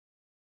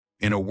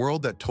In a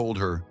world that told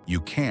her,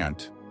 "You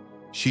can't,"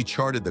 she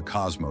charted the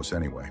cosmos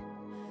anyway.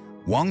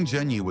 Wang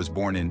Zhenyi was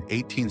born in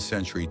 18th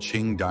century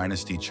Qing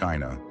dynasty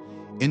China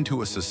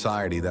into a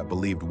society that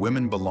believed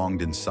women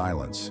belonged in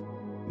silence,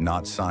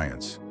 not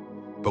science.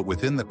 But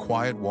within the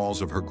quiet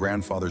walls of her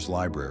grandfather's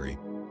library,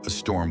 a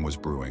storm was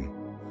brewing.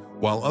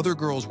 While other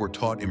girls were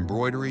taught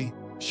embroidery,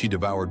 she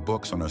devoured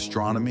books on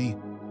astronomy,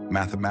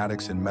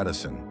 mathematics, and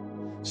medicine,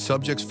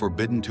 subjects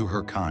forbidden to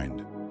her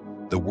kind.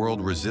 The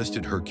world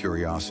resisted her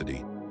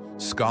curiosity.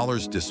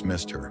 Scholars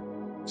dismissed her.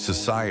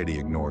 Society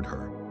ignored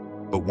her.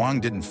 But Wang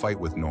didn't fight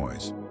with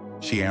noise.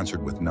 She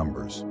answered with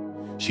numbers.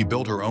 She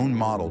built her own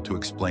model to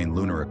explain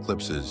lunar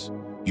eclipses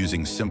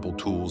using simple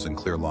tools and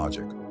clear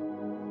logic.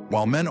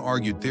 While men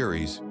argued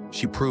theories,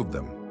 she proved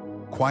them,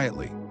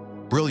 quietly,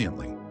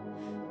 brilliantly.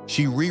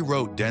 She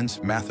rewrote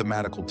dense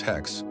mathematical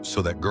texts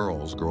so that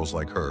girls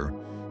like her,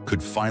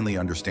 could finally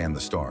understand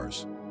the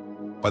stars.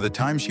 By the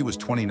time she was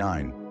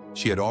 29,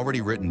 she had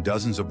already written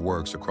dozens of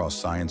works across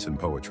science and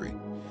poetry.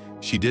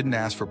 She didn't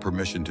ask for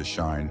permission to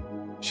shine,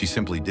 she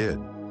simply did.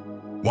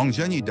 Wang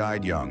Zhenyi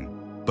died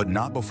young, but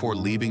not before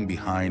leaving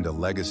behind a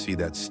legacy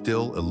that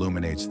still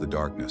illuminates the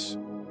darkness.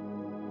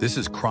 This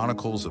is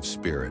Chronicles of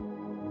Spirit.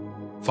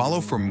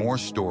 Follow for more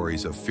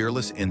stories of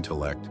fearless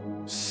intellect,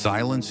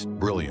 silenced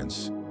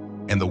brilliance,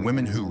 and the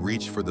women who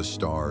reached for the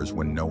stars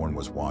when no one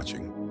was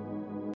watching.